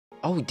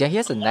Oh, damn, he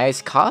has a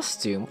nice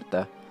costume. What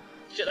the?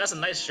 Shit, that's a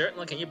nice shirt.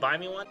 Look, can you buy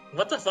me one?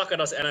 What the fuck are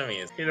those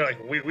enemies? You're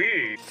like, wee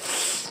wee.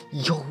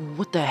 Yo,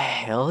 what the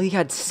hell? He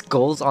had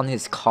skulls on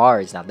his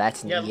cars. Now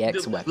that's an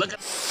EX dude, weapon. look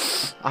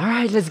at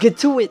Alright, let's get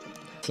to it.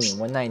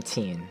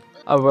 119.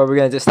 Oh, well, we're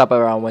gonna just stop at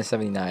around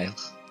 179.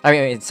 I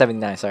mean, it's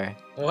 79, sorry.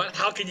 what?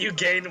 How can you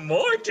gain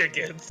more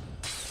tickets?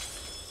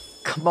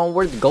 Come on,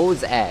 where the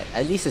gold's at?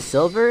 At least a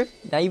silver?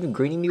 Not even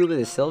greeting me with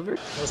a silver? It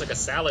was like a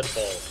salad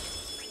bowl.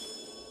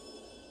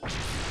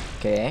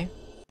 Okay.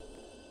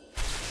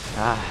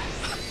 Ah.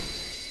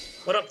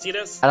 What up,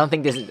 Titus? I don't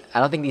think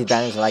these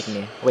banners like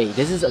me. Wait,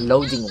 this is a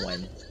loading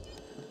one.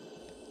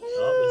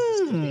 Oh,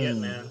 this could be it,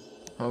 man.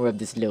 I'm gonna rub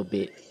this a little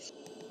bit.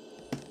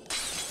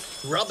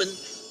 Rubbin.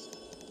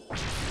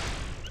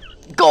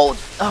 Gold!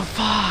 Oh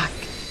fuck!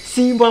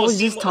 Seymour was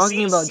just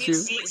talking about you.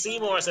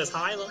 Seymour says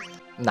hi, look.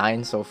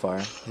 9 so far.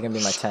 He's gonna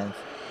be my 10th.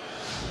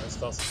 This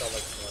felt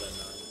like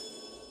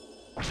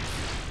more than 9.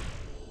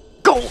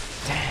 Gold!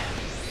 Damn.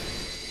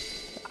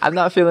 I'm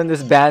not feeling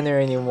this banner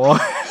anymore.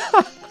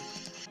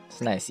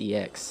 It's a nice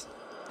EX.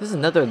 This is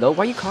another low.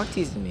 Why are you cock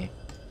teasing me?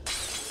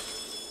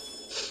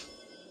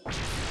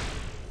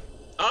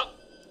 Up.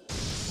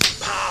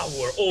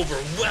 Power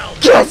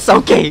overwhelmed. Yes,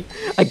 okay.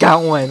 I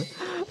got one.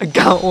 I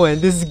got one.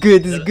 This is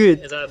good. This is good.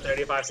 Is that a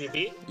 35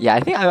 CP? Yeah, I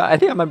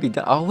think I might be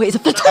done. Oh wait, it's a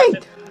 15.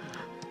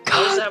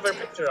 Why does it have her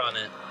picture on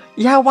it?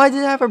 Yeah, why did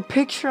it have her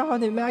picture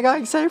on it, man? I got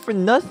excited for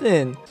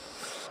nothing.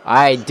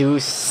 Alright,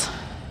 Deuce.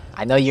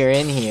 I know you're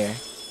in here.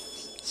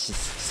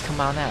 Just come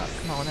on out.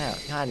 Come on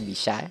out. You don't have to be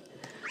shy.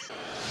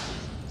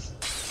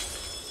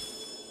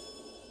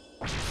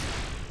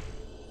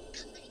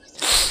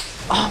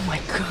 Oh my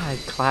god,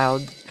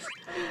 Cloud.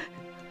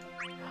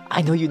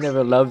 I know you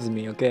never loved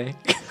me, okay?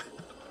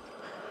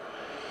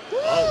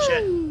 Oh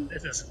shit,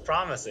 this is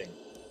promising.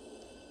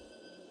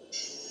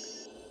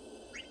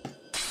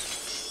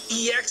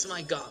 EX,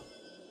 my god.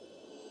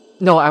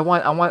 No, I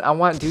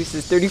want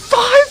Deuce's 35!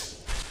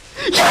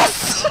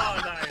 Yes!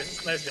 Oh,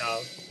 nice. Nice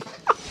job.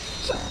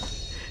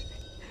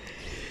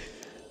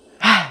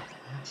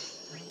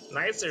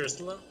 Nice,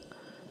 Ursula.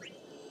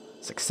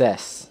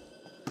 Success.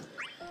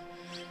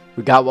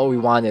 We got what we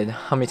wanted.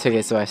 How many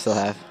tickets do I still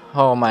have?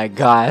 Oh my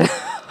god.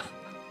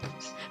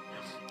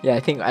 Yeah, I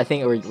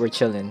think we're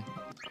chilling.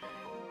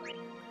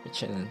 We're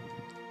chilling.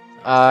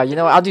 You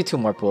know what? I'll do 2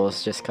 more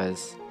pulls just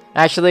cause.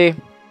 Actually,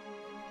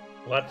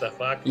 What the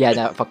fuck? yeah,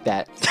 no, fuck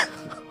that.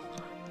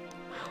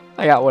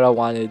 I got what I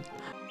wanted.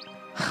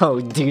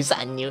 Oh, Deuce,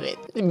 I knew it.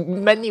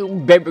 My new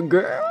baby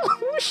girl.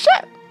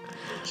 Shit.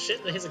 Shit,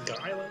 he's a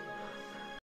guy like